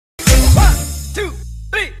2,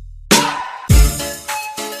 3.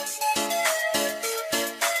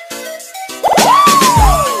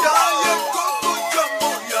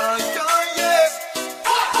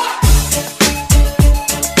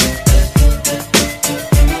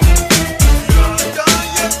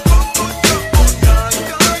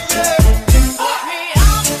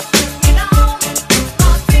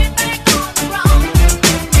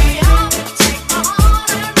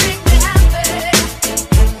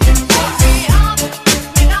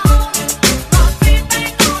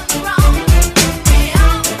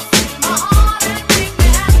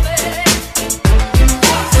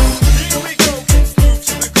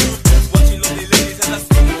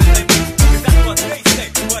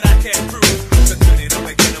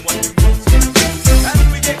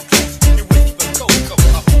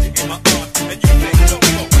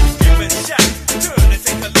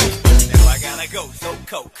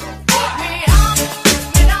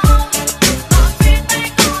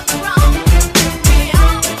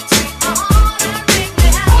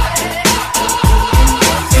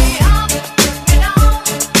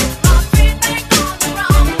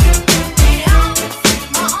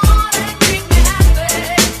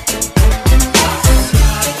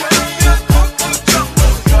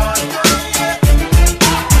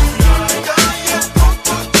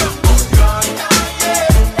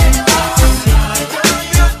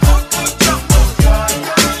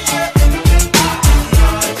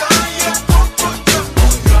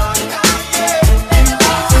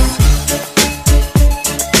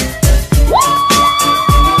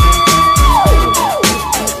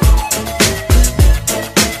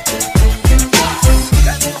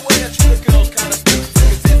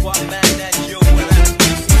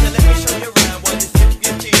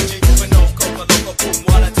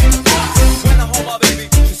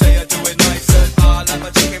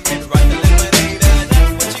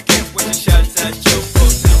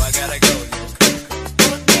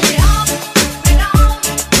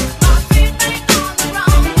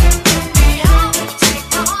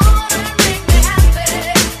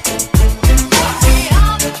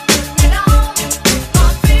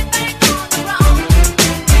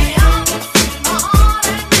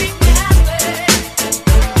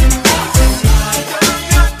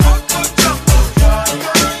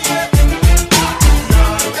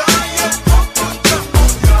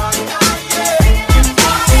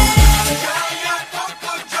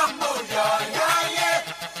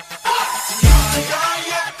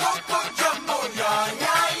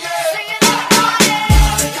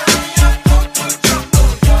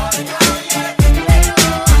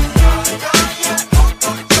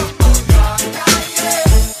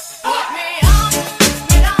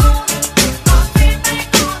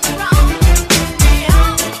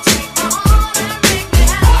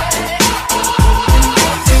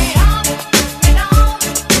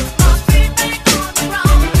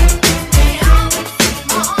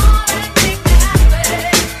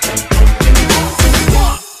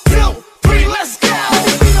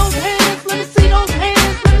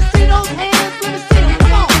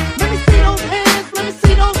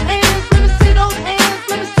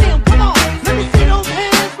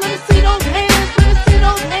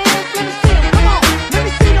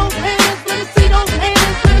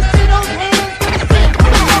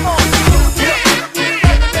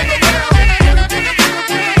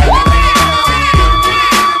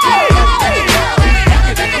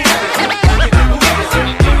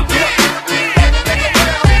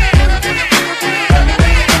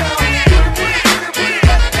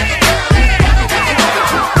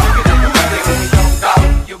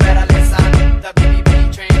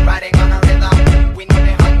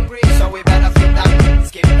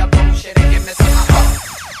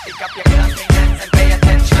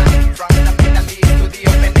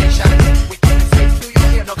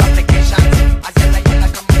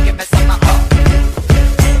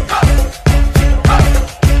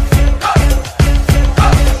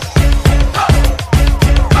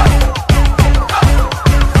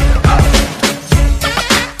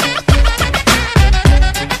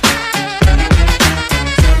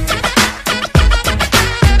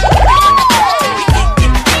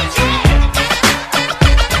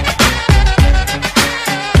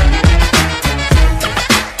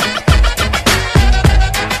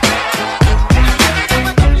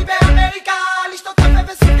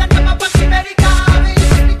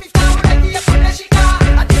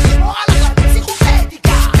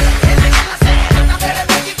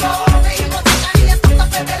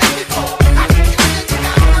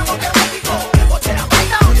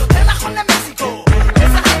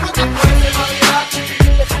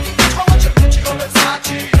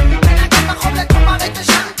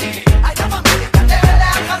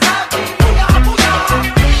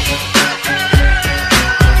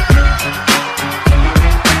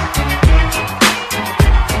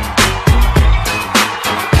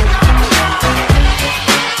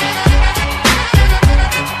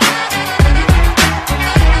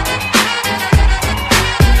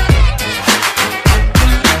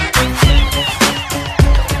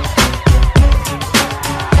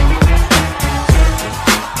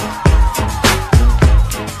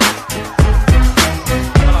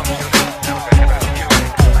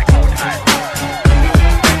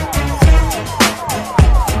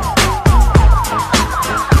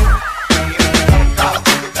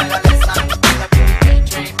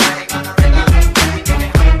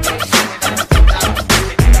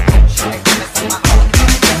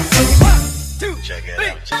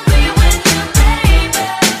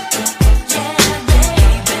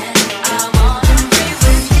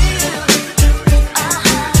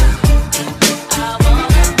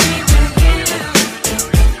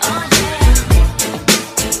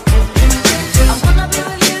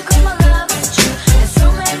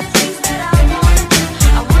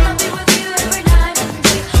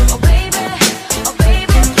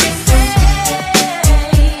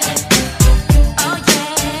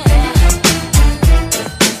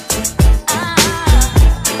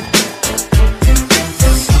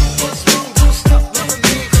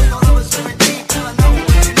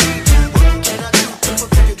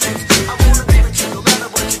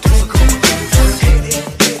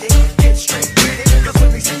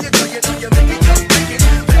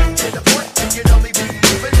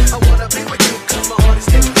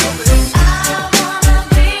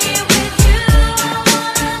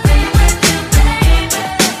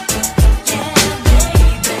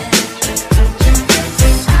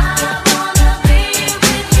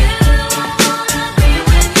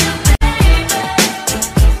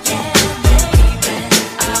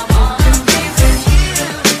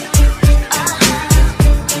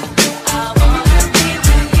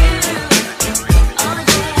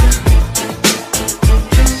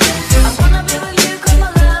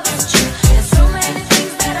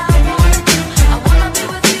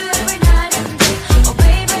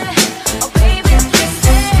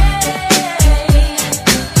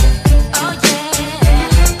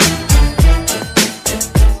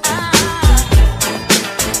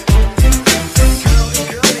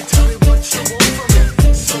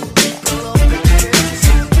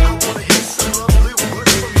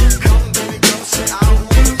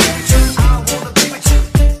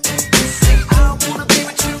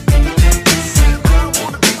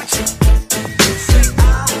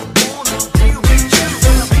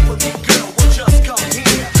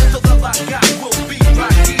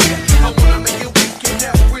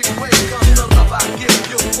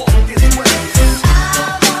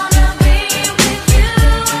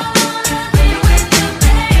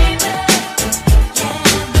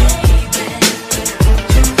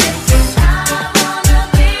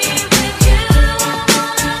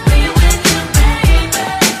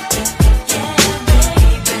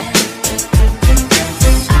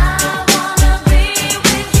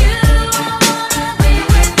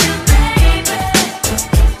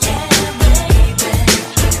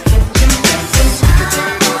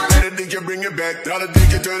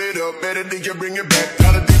 DJ turn it up, better DJ bring it back.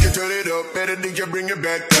 Tell the DJ turn it up, better DJ bring it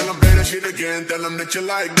back. Tell them play that shit again, tell them that you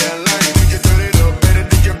like that. Like DJ turn it up, better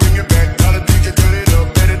DJ bring it back. Tell the DJ turn it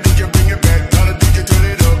up, better DJ bring it back. Tell the DJ turn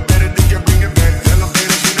it up, better DJ bring it back. Tell them play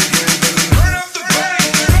that shit again, tell them turn up the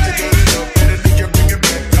bass. DJ turn it up, better DJ bring it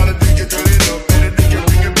back. Tell the DJ turn it up, better DJ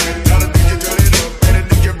bring it back. Tell the DJ turn it up, better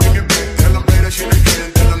DJ bring it back. Tell them play that shit again,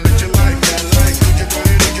 tell them that you like that. Like DJ turn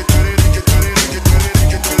it, DJ turn it, DJ turn it, DJ turn it, DJ turn it, DJ turn it,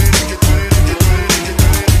 DJ turn it, DJ turn it.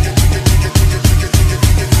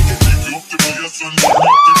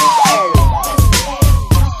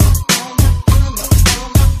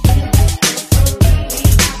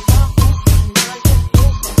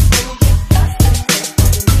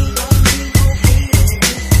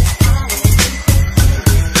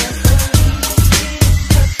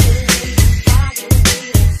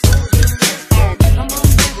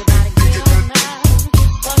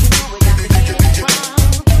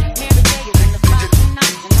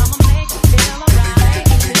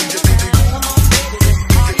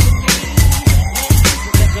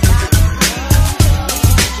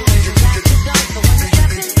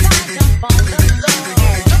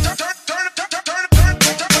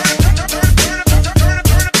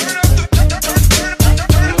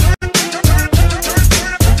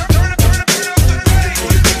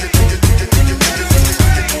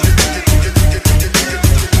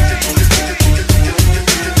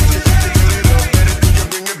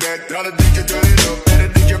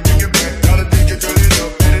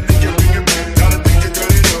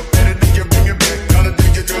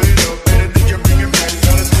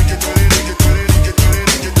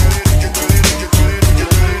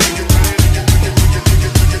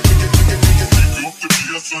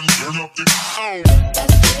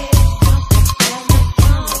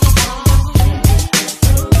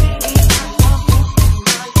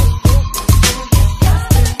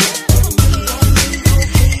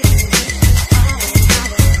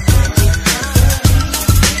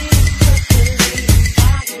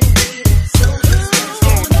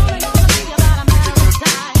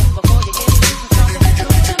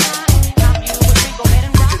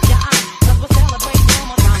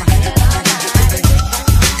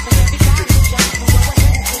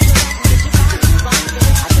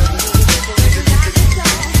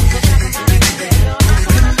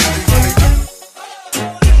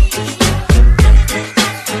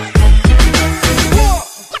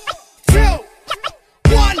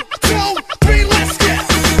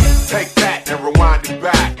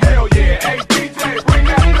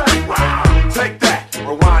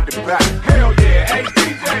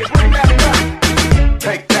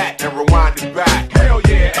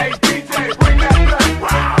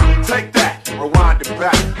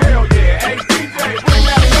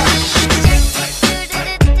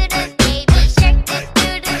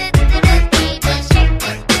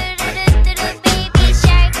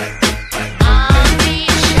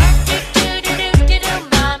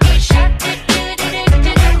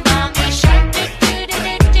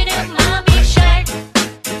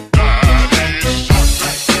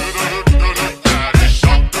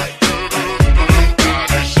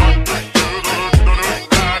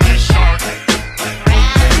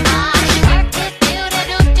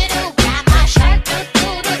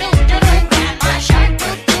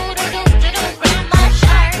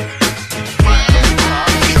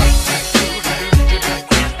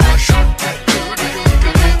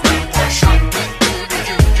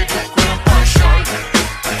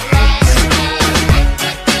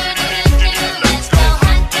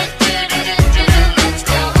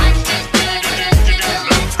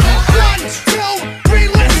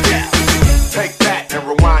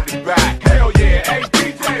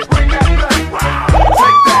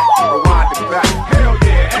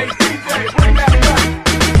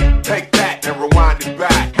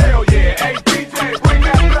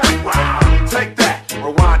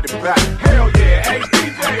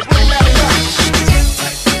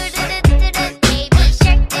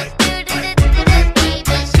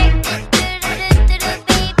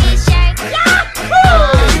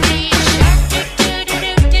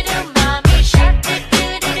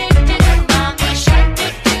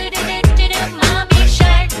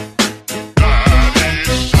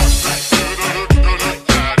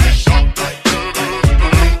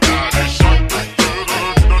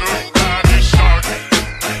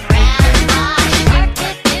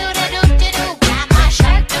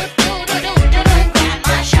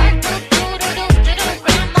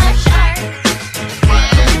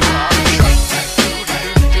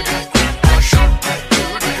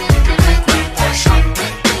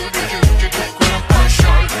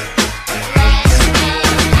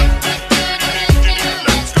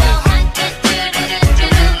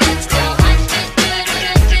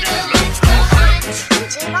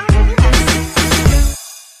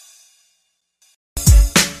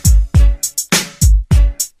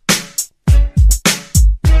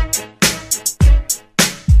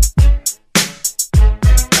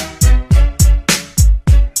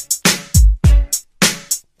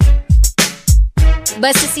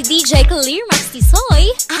 Basta si DJ Clear Mastisoy,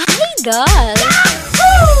 idol!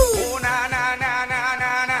 Oh na na na na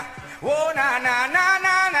na na, oh na na na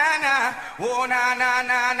na na na, oh na na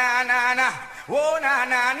na na na na, oh na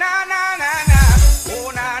na na na na na, oh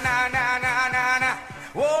na na na na na na,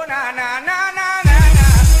 oh na na na na na na,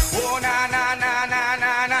 oh na na na na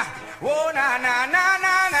na na, oh na na na na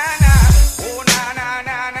na na, oh na na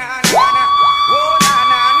na na na na, oh na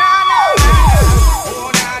na na na na, oh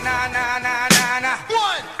na na na na na na.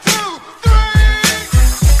 1, 2, 3.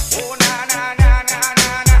 Oh na na na na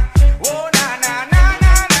na na, oh na na na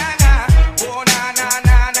na na na, oh na na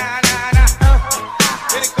na na na na.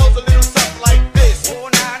 And it goes a little something like this. Oh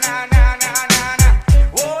na na na na na na,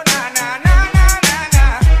 oh na na na na na na,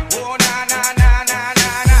 oh na na na na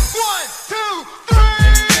na na. 1, 2,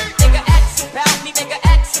 3. Nigga X about me, nigga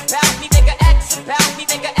X about me, nigga X about me,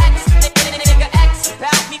 nigga X, nigga X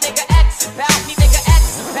about me, nigga X about me, nigga X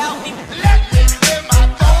about me. Let me clear my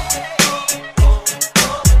throat.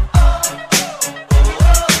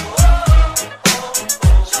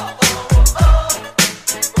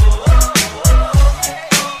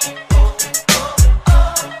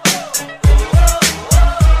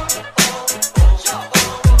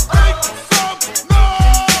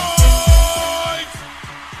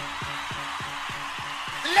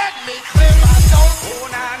 Let me clear my throat. Oh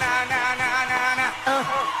na na na na na na.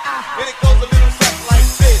 And it goes a little something like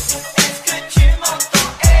this. Est-ce que tu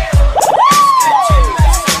m'entends? Est-ce que tu me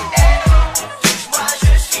sens? Touche-moi,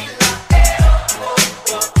 je suis là.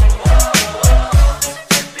 Je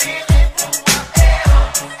te plairai pour moi.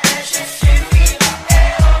 Un geste suffira.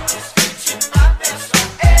 Est-ce que tu m'aperçois?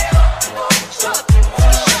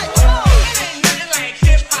 It ain't nothing like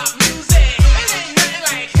hip-hop music. It ain't nothing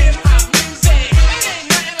like hip-hop music. It ain't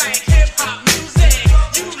nothing like hip-hop music.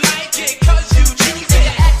 You like it 'cause you choose it.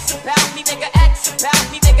 Nigga X about me.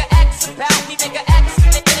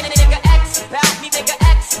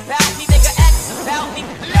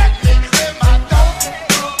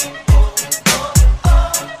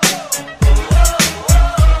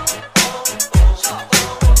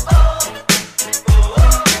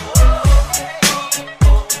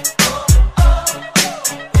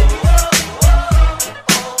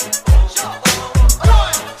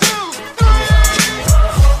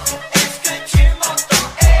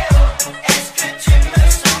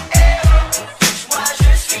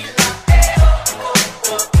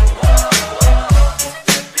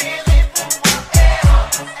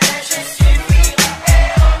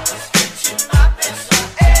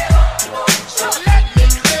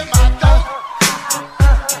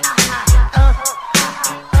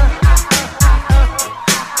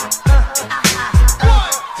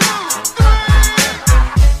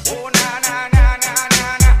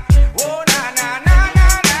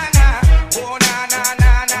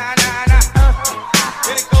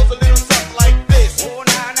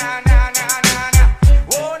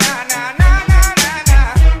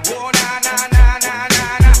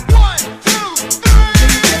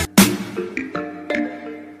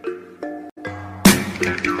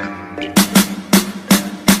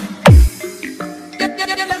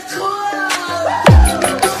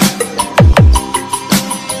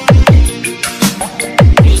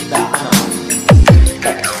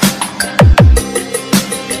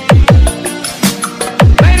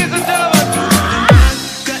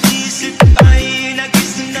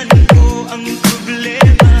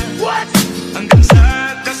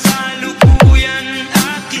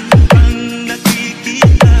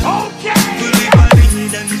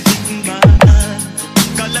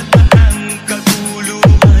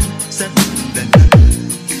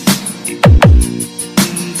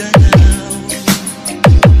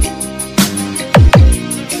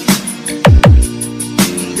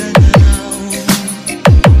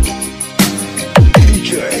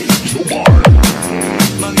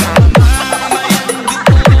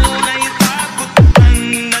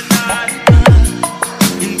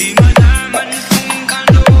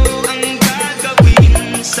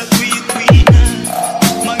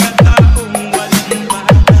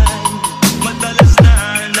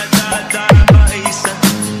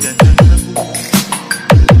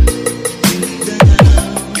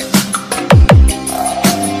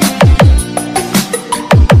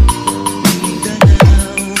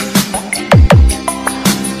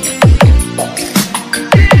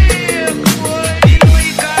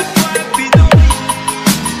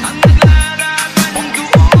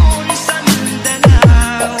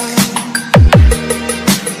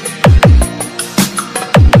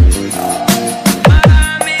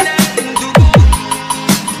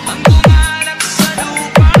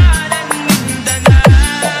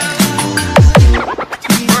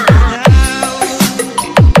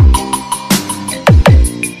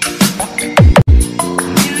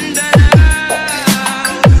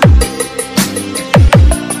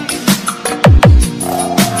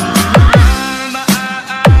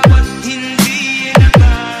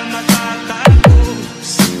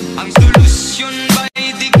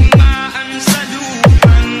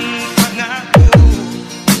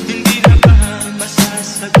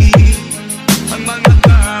 masasakit ang mga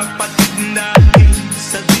kapatid natin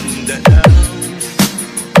sa Mindanao.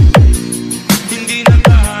 Hindi na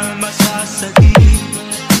ba masasakit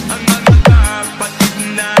ang mga kapatid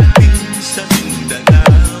natin sa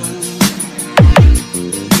Mindanao?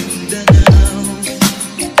 Mindanao.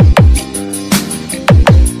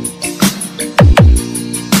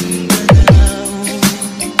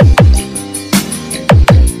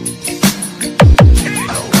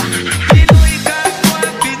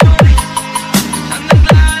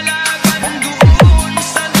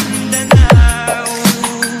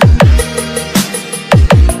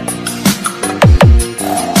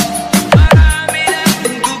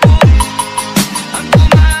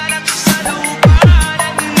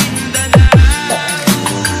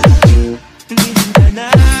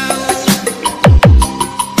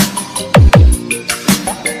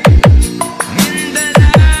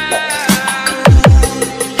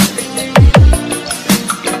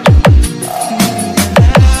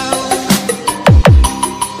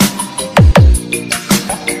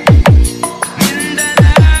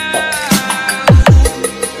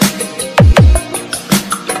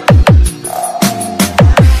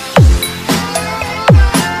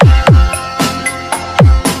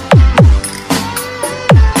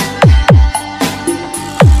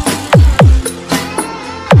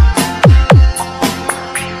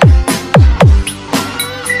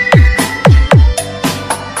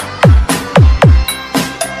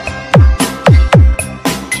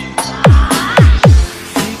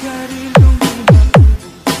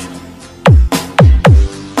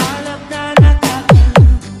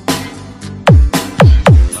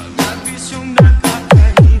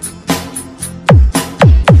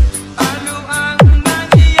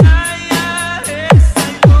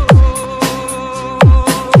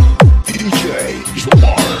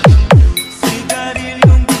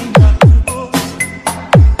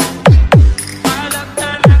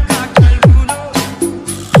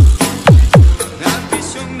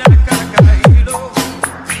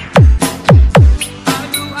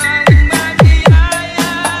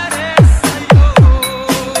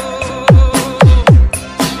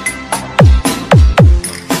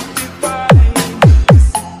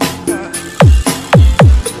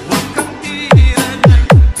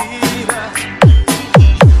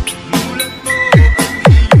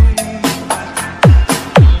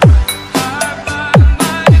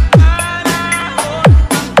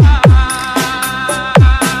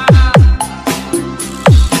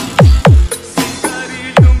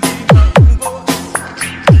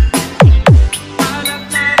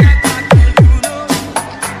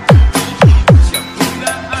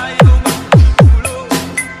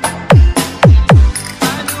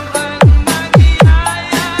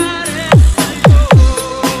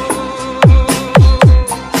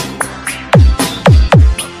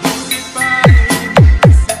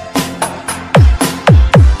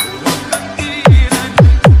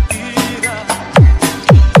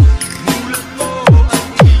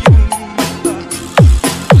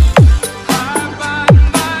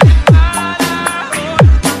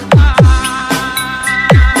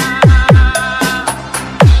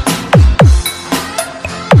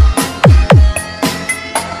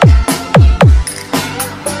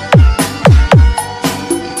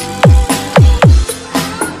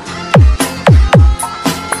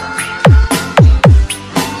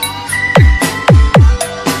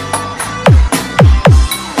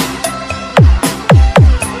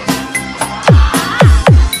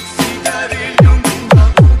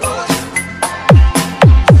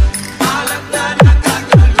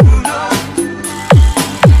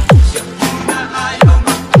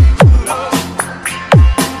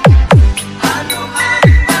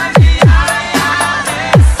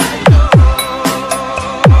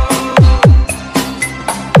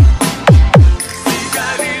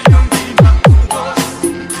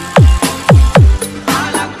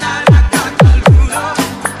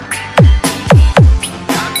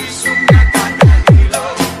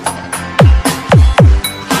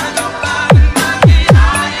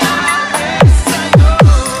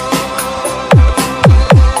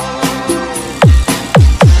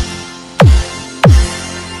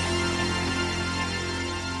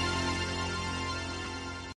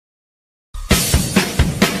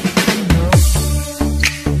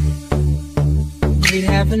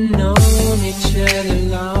 haven't known each other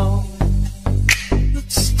long, but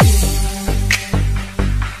still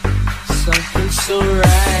something so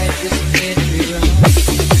right just can't be wrong.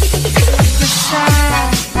 The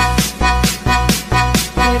shine,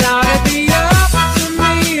 it ought to be up to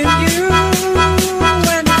me and you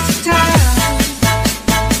when it's time.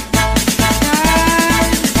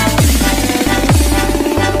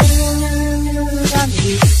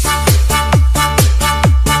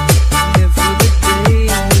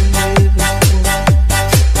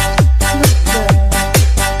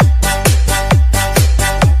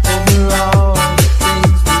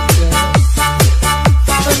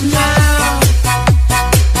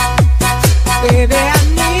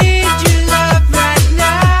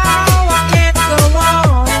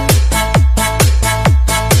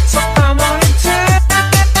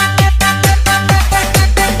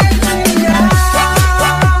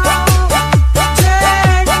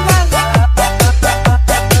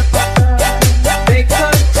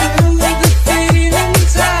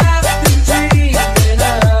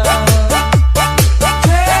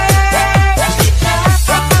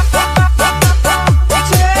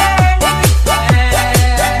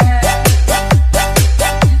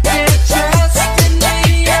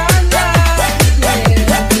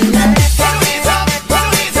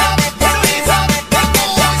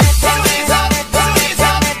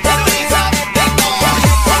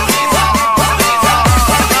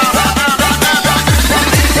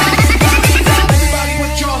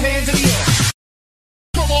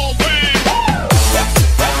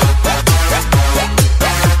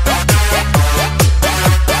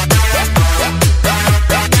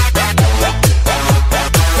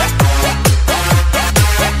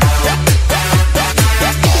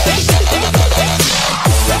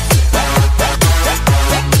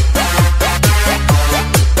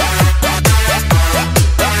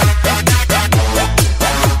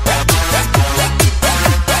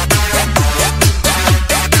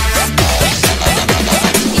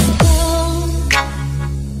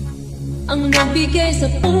 ang nagbigay sa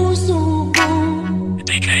puso ko ng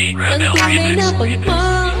tunay na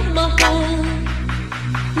pagmamahal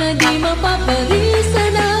na di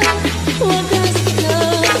mapapalisan ng wagas na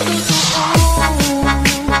totoo.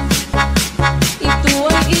 Ito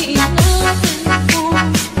ay iingatan ko,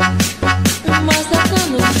 umasa ka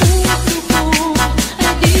ng puso ko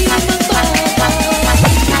ay di magbabago.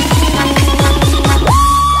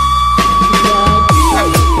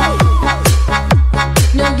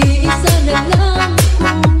 Nag-iisa na lang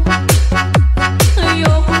ako,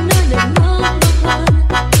 ayoko na namamahal,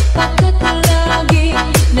 bakit lagi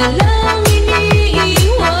na lang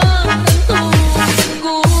iniiwan ang tulad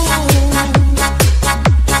ko.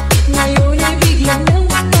 Ngayon ay biglang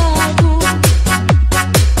nagbago,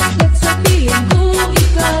 nagsabihin ko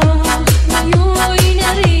ikaw ngayon'y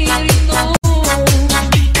naririto.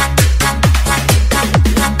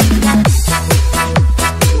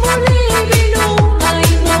 Muli binuhay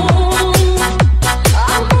mo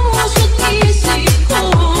ang puso't isip ko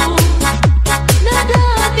na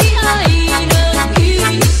dati ay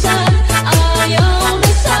nag-iisa, ayaw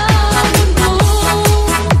na sa mundo.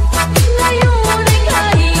 Ngayon ay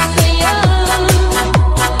kahit saya,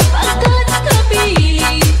 pagkat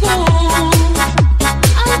kapiling ko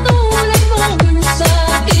ang tulad mong sa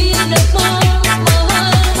akin nagmamahal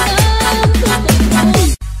ng totoo.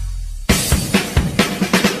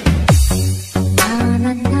 あな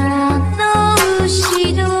たの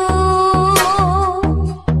後ろ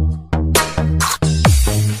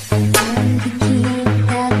歩きだから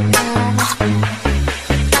左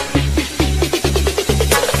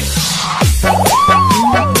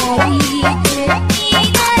手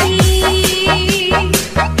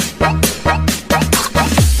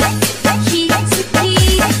ひっつき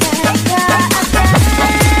たかったど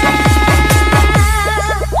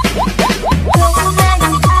んなに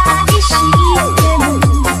愛しても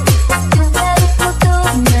変わること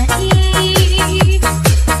ない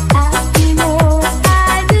愛もあ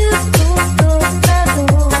ることなど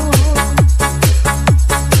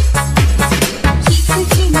気づ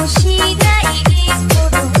きもしないほ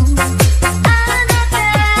どあなただ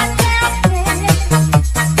け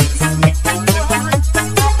全てを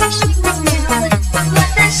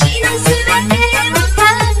私の全てをか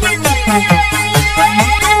けてあ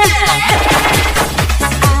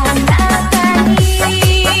なたに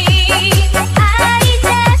会いたくて会いた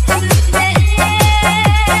くて眠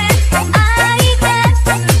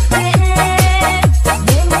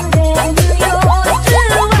れぬ夜はあなたのぬくもりをその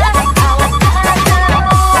ぬ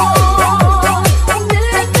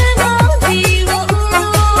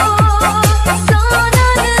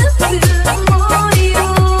くもりを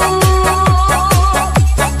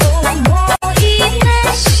思い出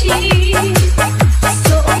しそ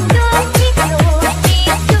の瞳と一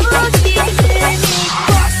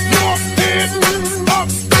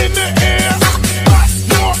人で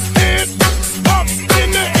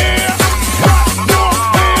見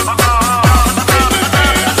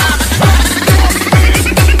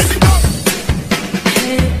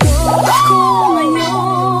Ako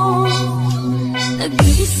ngayon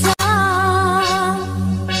nag-iisa,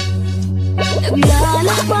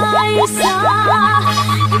 naglalakbay sa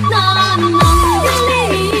gitna ng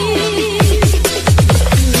dilim.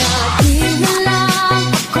 Lagi na lang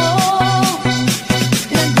ako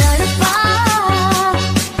nagdarapa,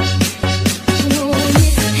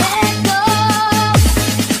 ngunit eto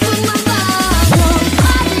bumabago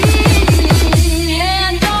pa rin.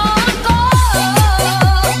 Eto ako,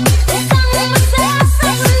 isang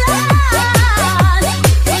masasakulan,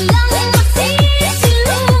 walang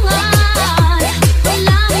masisilungan,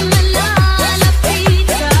 walang malalapit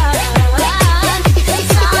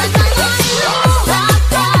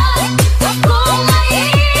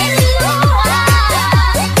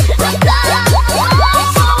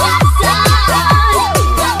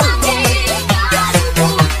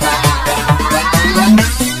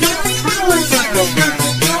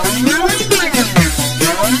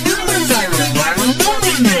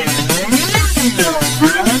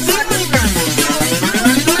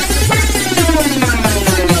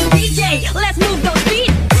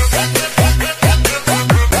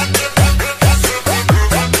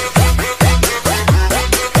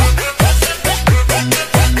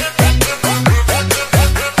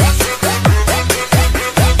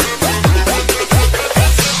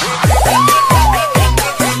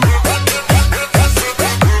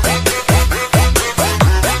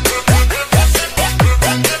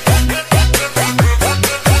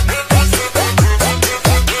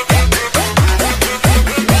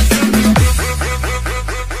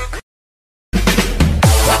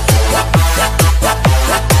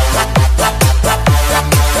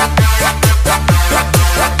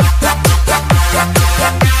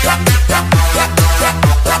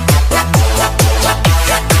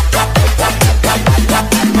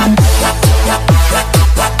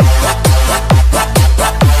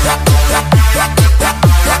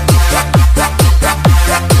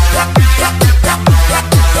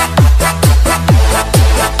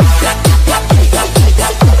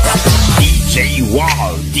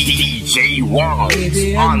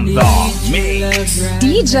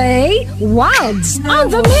DJ Wilds on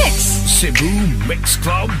the mix. Cebu Mix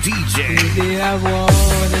Club DJ. Baby, I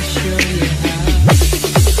wanna show you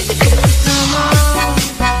how.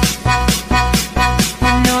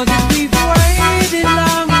 I know that we've waited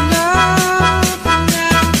long enough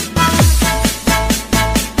now.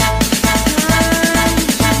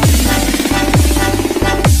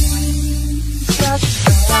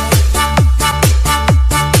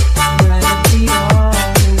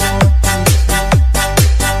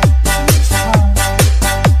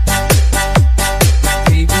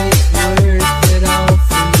 Baby, it's worth it all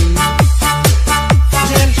for you.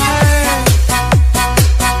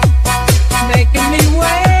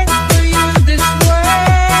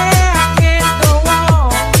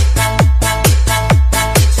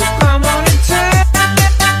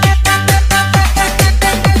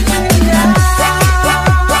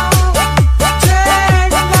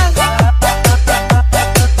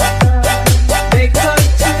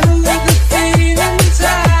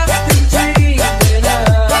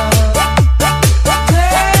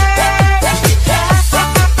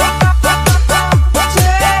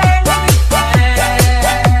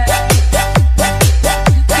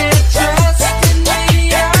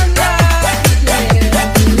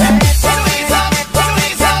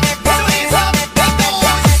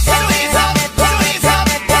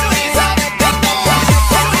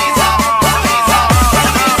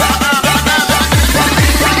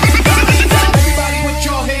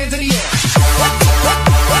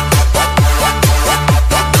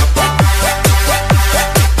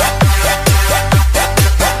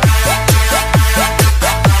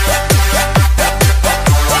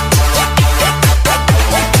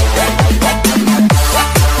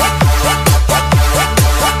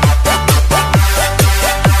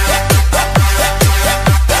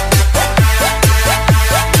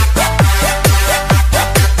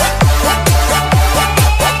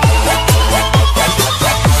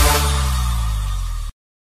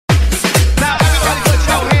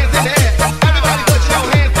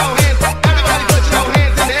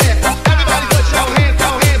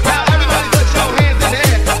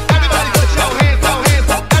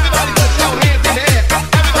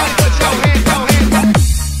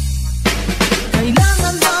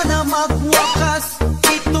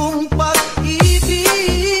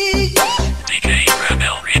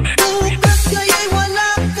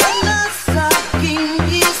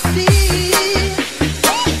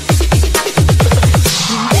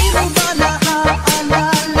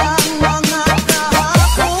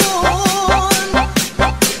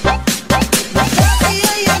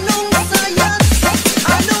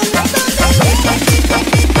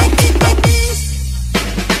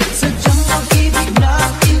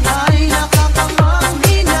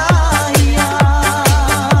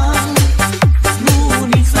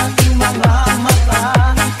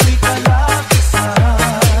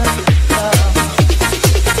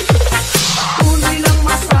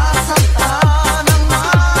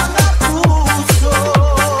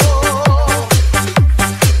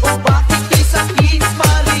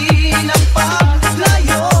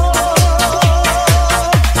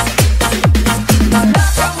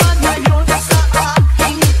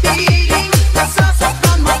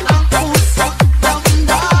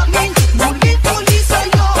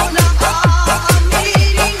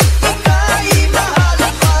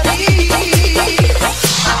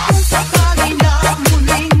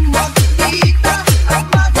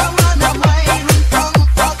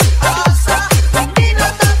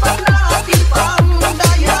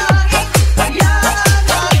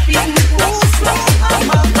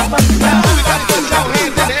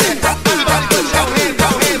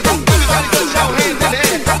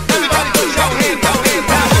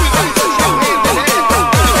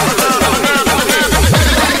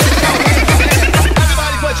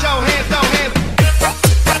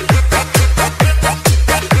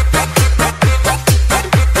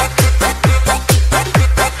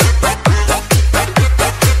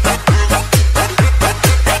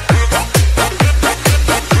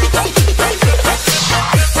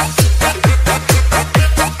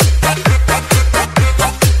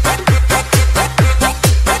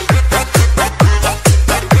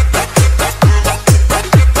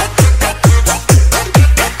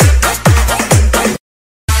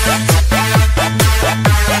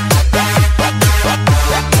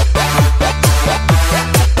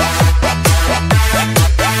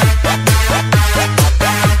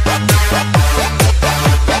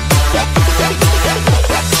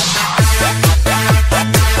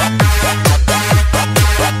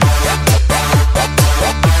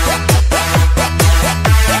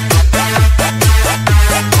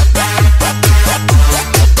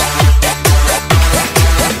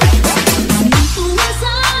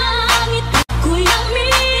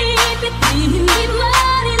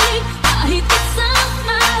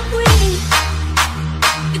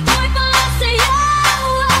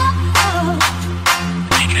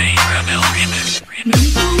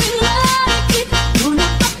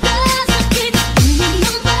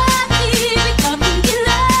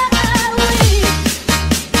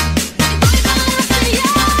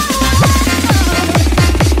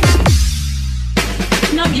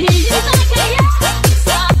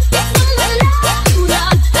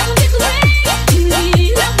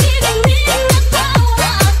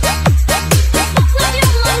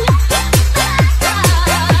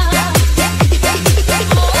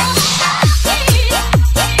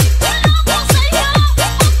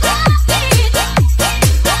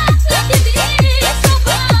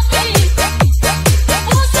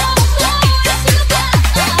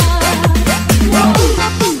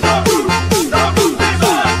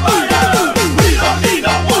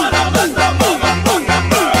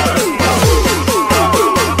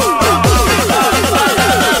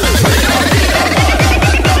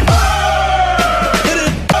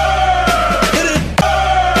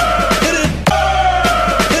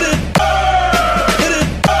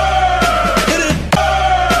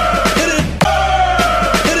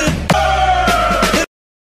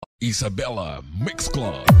 Isabella Mix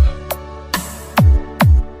Club.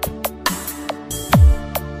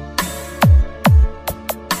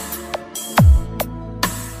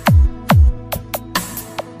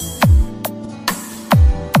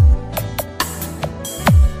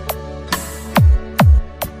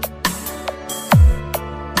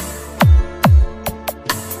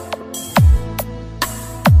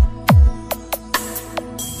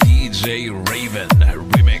 DJ Raven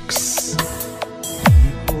Remix.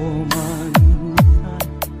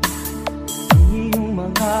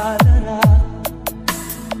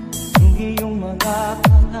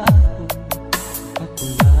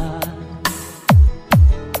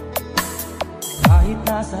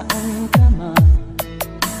 Nasaan ka man,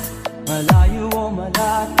 malayo o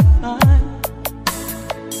malapit,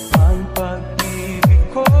 ang pag-ibig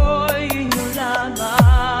ko'y inyo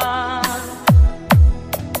lamang.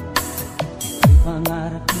 Ito'y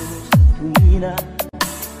pangarap ko sa tuwina,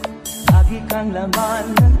 lagi kang laman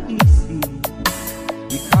ng isip.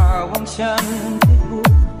 Ikaw ang siyang tibok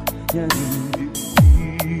niya rin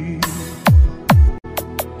bibig.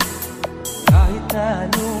 Kahit na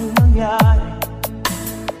anong mangyari,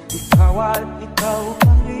 ikaw at ikaw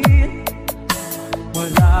pa rin.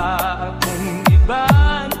 Wala akong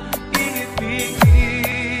ibang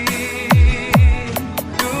iibigin.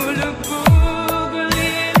 Lulubog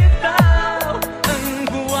ulit itaw ang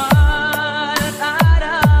buwan at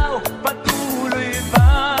araw. Patuloy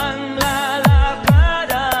bang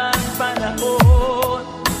lalakad ang panahon?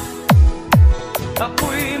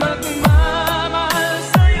 Ako'y magmamahal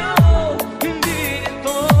sa'yo, hindi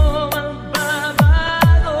ito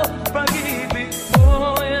magbabago. Pag-ibig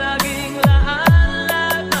ko'y laging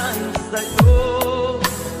laan sa'yo.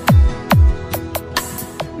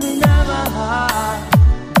 Minamahal,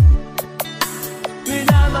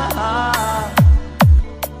 minamahal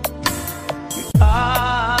kita.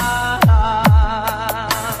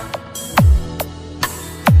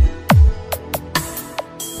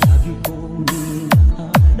 Lagi kong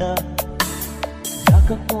hinahanap,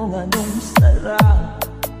 yakap kong anong sarap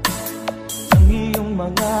ng iyong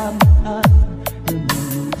mga mata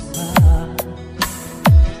lumusa.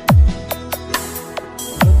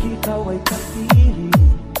 Pag ikaw ay kapiling,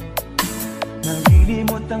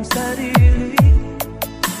 nalilimot ang sarili.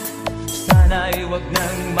 Sana'y wag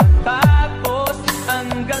nang matapos ang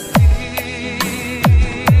gabi.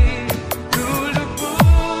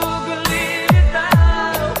 Lulubog ulit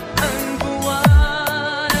itaw ang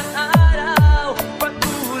buwan at araw.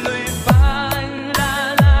 Patuloy bang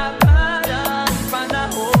lalakad ang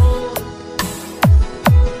panahon?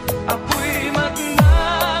 Ako'y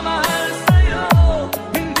magmamahal sa'yo,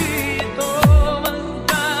 hindi ito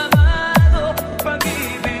magbabago.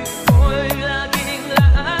 Pag-ibig ko'y laging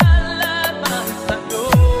laan lamang sa'yo.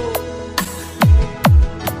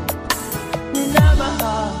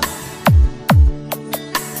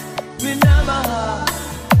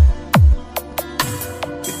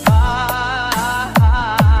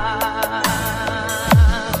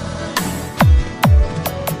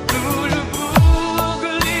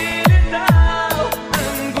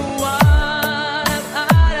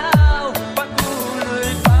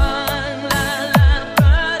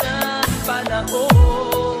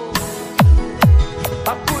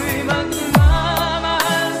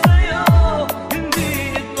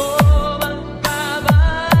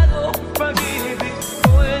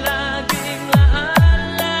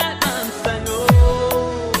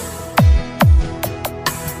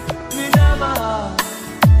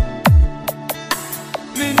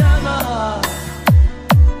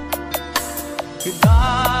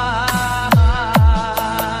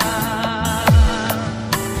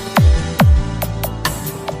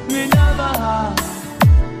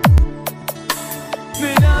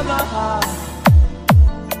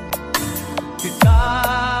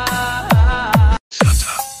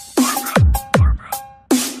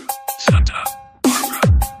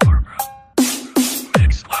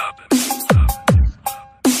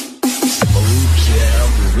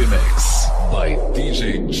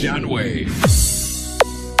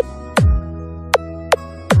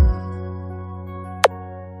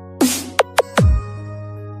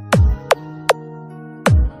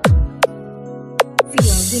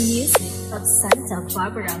 The music of Santa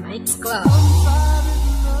Barbara Mix Club.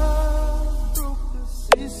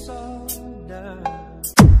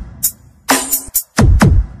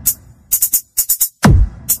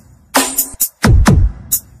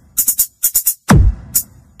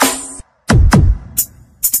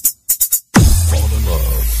 Fall in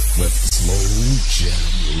love with Slow Jam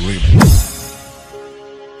Remix.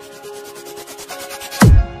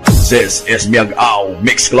 This is Myung Ao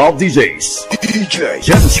Mix Club DJs. DJ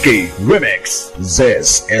Jamski Remix.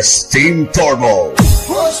 This is Team Turbo.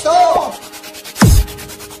 Push off.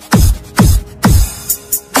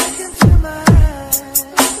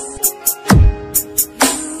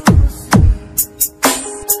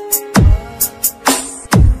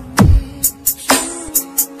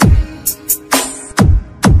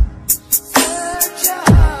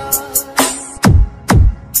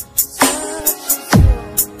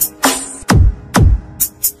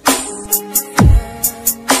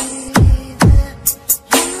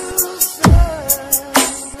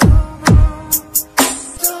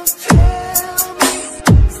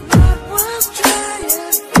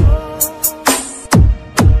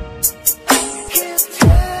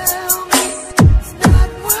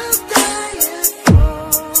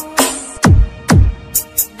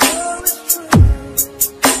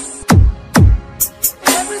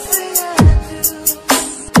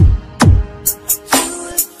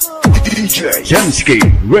 DJ Jamski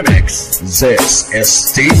Remix. This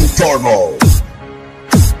is Team Turbo.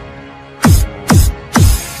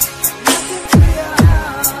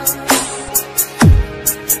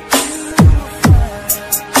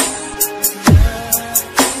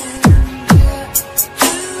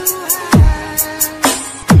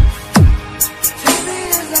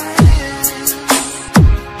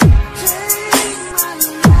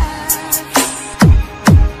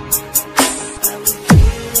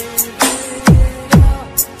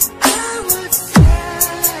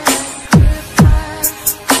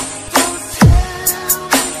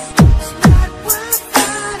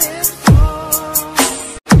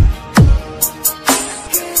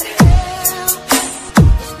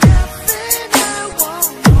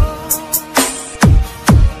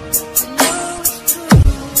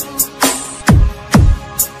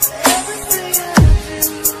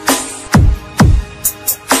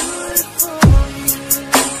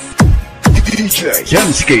 DJ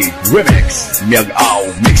Jamski Remix. Myung Ao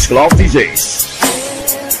Mix Club DJs.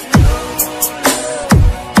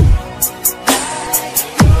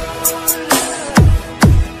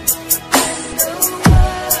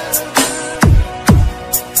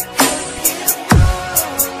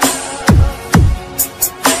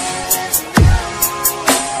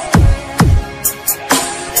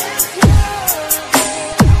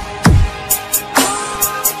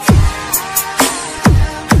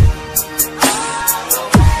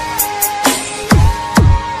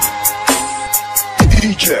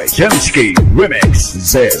 DJ Jamski Remix.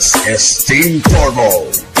 This is Team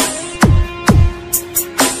Turbo.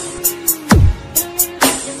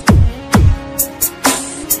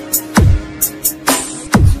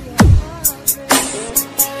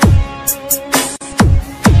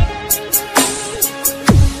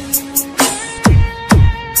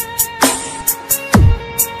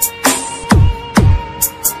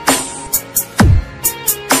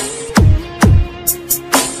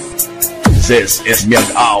 This is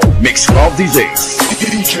Myung Ao Mix Club DJs.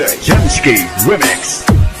 DJ Jamski Remix.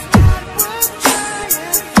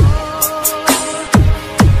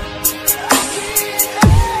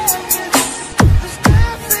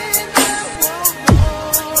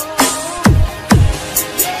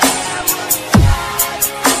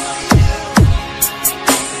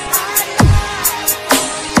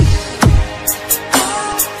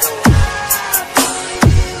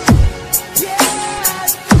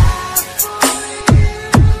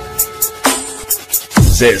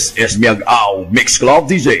 This is Myung Ao Mix Club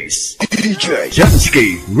DJs. DJ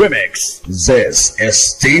Jamski Remix. This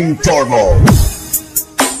is Team Turbo.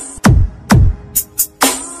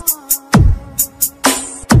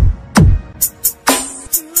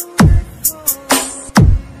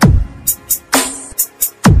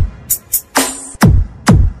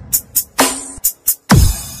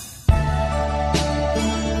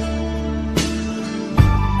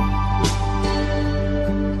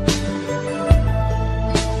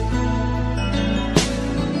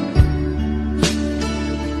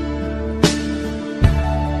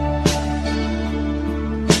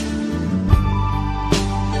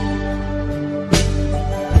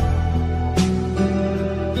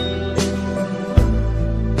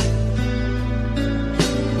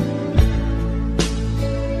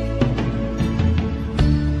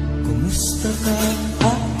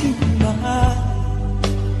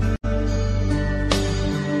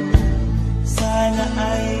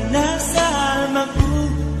 ay nasa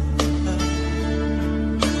mabuhay,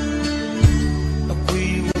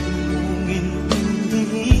 ako'y huwag mong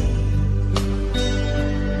intindihin.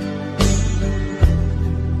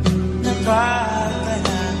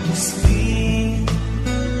 Nakakalakas din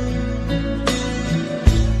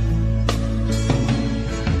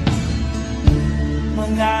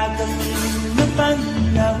mga gawin na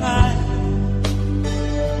panlawan,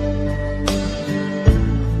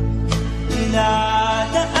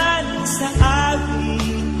 dinadaan sa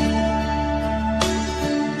akin,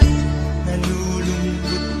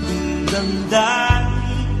 nalulungkot kong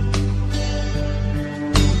damdamin,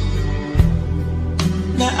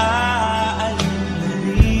 naaalim na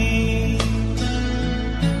rin.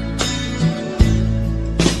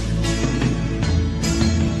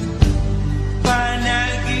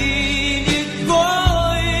 Panaginip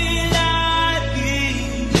ko'y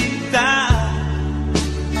laging kita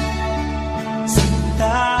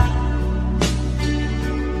sinta,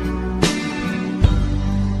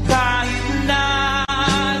 kahit na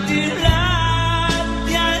dilat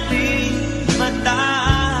yaning mata.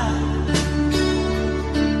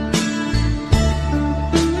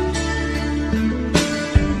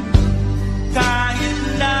 Kahit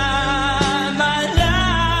na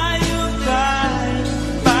malayo ka'y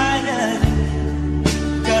panalig,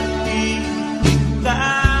 kaibig ka,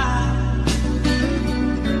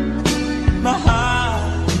 mahal.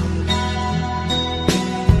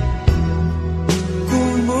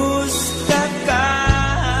 Kumusta ka?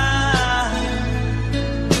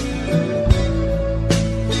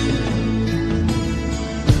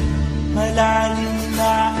 Malalim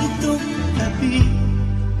na itong gabi,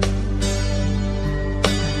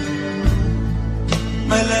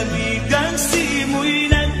 malamig ang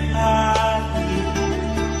simoy ng hangin,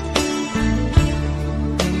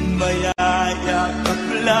 kung mayayakap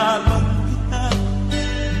lamang kita,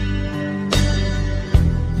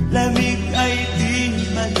 lamig ay di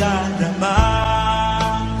madarama.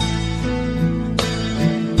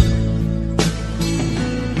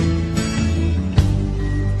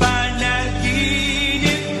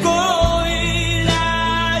 Panaginip ko'y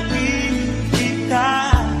laging kita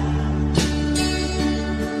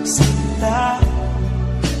sinta,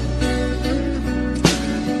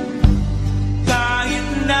 kahit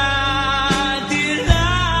na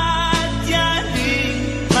dilat yaning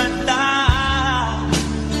mata.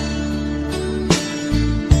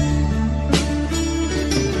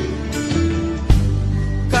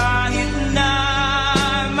 Kahit na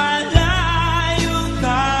malayo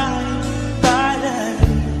ka'y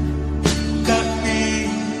panalig,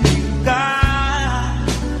 kaibig ka,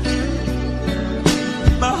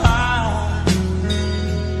 mahal.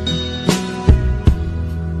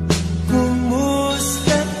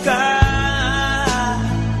 Kumusta ka?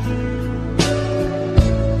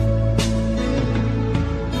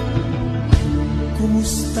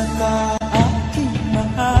 Kumusta ka, aking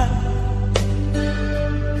mahal?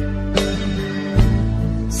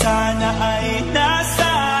 Sana ay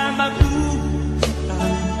nasa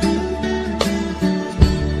mabuhay,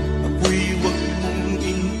 ako'y huwag mong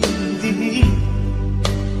intindihin.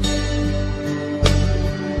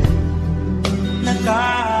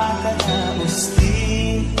 Nakakaraos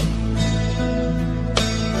din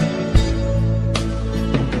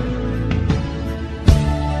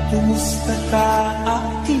kumusta ka,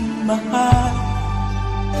 aking mahal?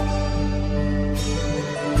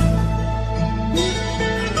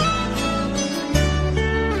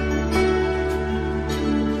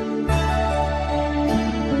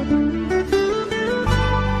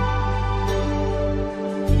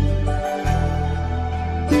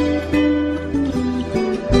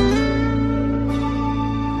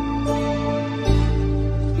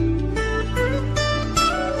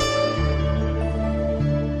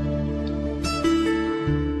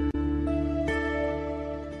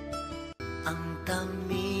 Ang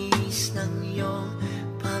tamis ng iyong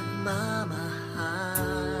pagmamahal,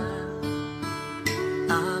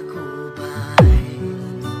 ako ba'y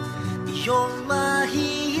iyong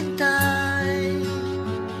mahihintay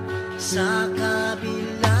sa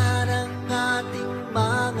kabila ng ating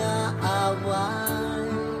mga away?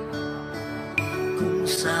 Kung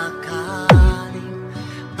sakaling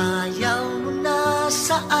ayaw mo na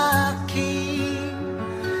sa akin,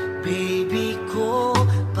 baby ko,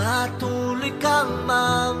 patuloy kang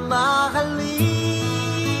mamahalin.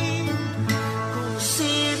 Kung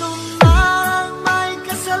sino mang may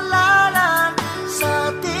kasalanan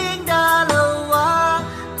sa ating dalawa,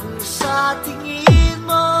 kung sa tingin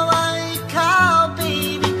mo ay ikaw,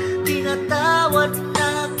 baby, tinatawad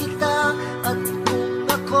na kita. At kung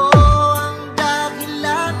ako ang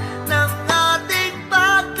dahilan ng ating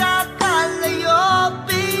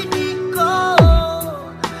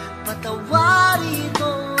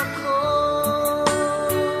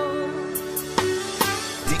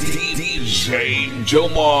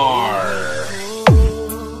Jomar.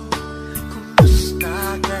 Kumusta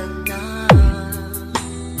ka na?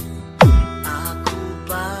 Ako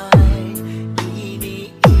ba'y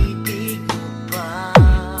iniibig mo ba?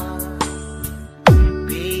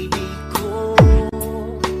 Baby ko,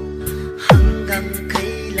 hanggang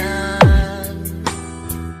kailan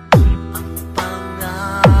ang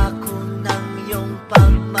pangako ng iyong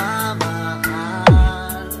pagmamahal?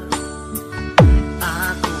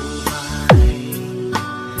 Ako ba'y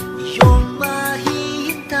iyong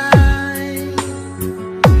mahihintay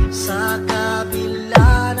sa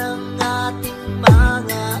kabila ng ating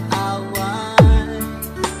mga away?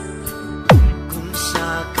 Kung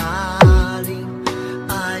sakaling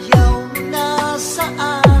ayaw mo na sa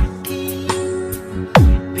akin,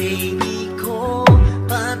 baby ko,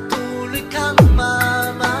 patuloy kang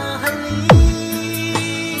mamahalin.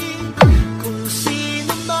 Kung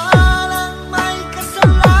sino man ang may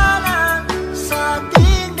kasalanan sa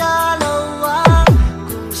ating dalawa,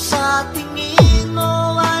 kung sa tingin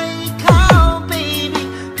mo ay ikaw, baby,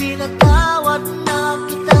 pinatawad na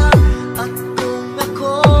kita. At kung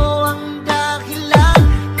ako ang dahilan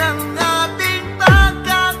ng ating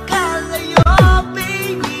pagkakalayo,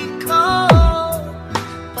 baby ko,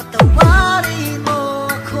 patawarin mo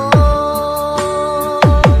ako.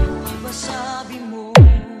 Diba sabi mo,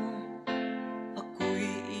 ako'y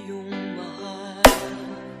iyong mahal?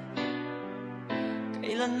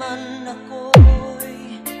 Kailanman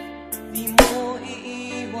ako'y di mo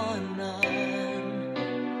iiwanan.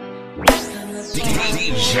 Basta na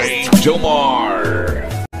DJ Jomar.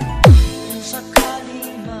 kung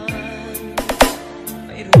sakali man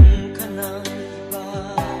mayroon ka ng iba,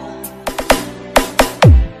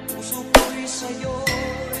 puso ko'y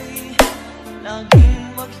sa'yo'y laging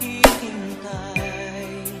maghihintay.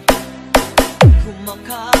 Kung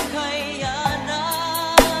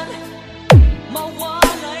makakayanan,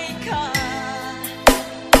 mawalay ka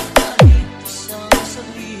kahit isang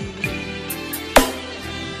saglit.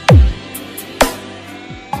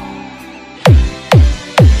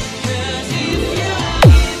 Cause if you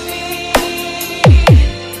leave me,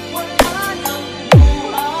 wala nang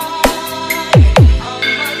buhay ang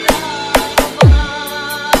malalaba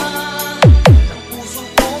ng puso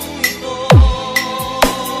kong ito.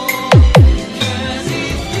 Cause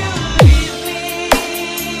if you leave me,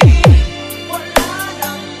 wala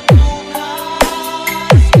nang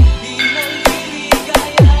bukas, di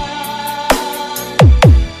naliligayahan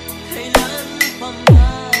kailan pa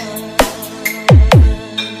man.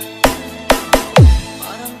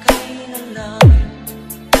 Parang kailan lang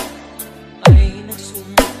ay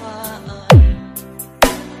nagsumpaan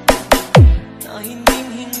na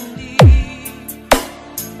hinding-hindi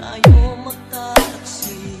tayo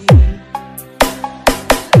magtataksin.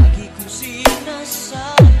 Lagi kong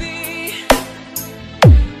sinasabi,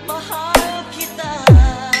 mahal kita,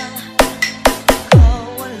 ikaw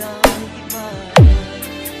walang iba.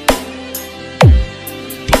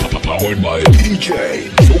 Powered by DJ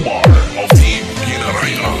Jomar of Team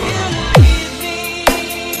Ginaraya.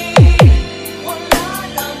 Wala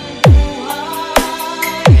nang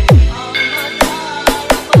buhay ang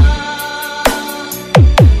malalaba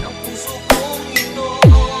ng puso kong ito.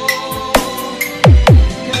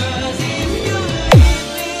 Cause if you leave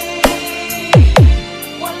me,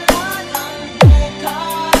 wala nang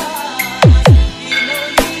bukas, di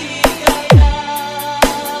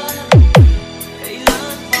naliligayahan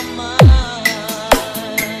kailan pa man.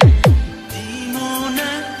 Di mo na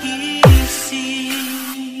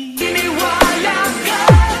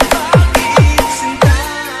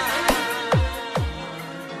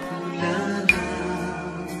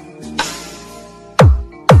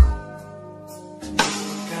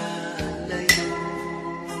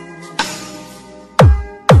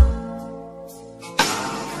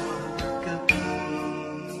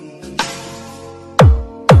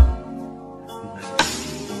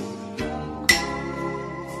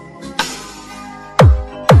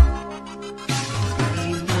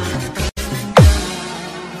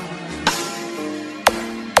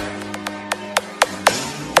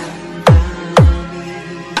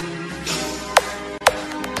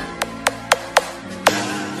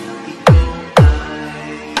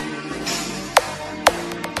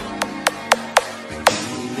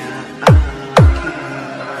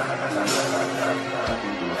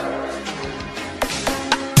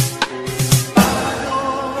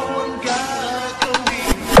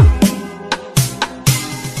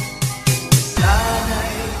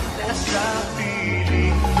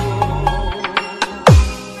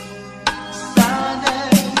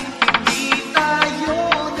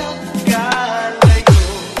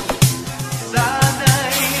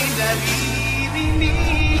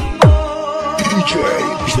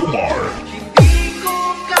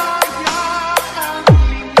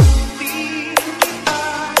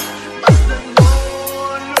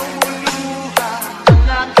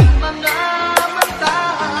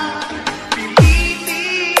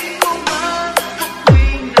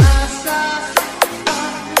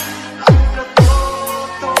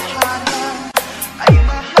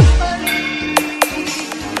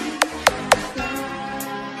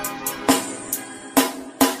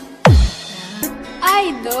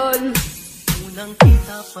Unang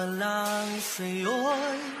kita pa lang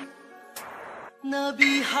sa'yo'y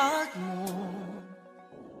nabihag mo.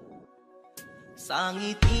 Sa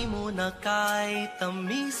ngiti mo na kay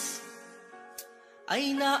tamis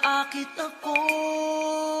ay naakit ako.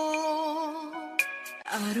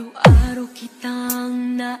 Araw-araw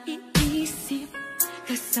kitang naiisip,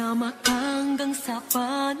 kasama hanggang sa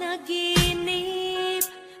panaginip.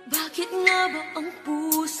 Bakit nga ba ang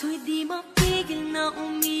puso'y di mapigil na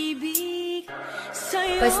umibig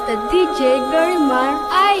sa'yo? Basta DJ Glorimar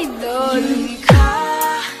Idol.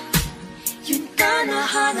 Yun ka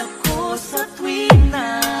nahanap ko sa tuwing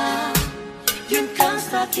na yun kang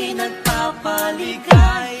sa'kin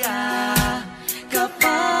nagpapaligaya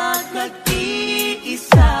kapag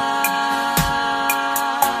nag-iisa.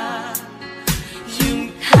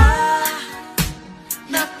 Yun ka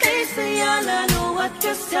na kay saya lalo at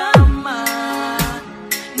kasama,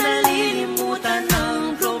 nalilimutan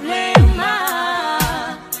ng problema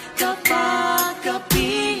kapag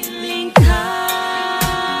kapiling ka.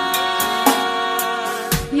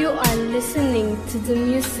 You are listening to the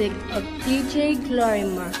music of DJ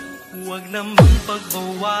Glorimar. Huwag naman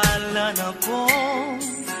pagbawalan akong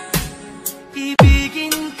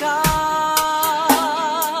ibigin ka.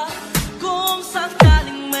 Kung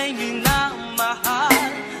sakaling may minamahal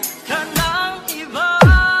ka ng iba,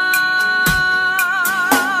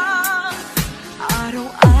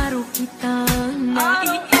 Araw-araw kitang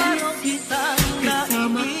naiisip,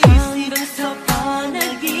 kasama hanggang sa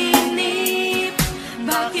panaginip.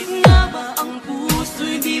 Bakit nga ba ang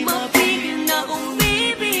puso'y di mapigil na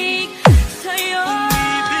umibig sa'yo?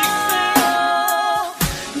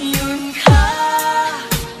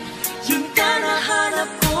 yun ka nahanap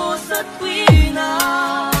ko sa tuwing na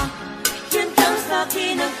yun kang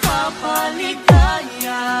sa'kin nagpapaligaya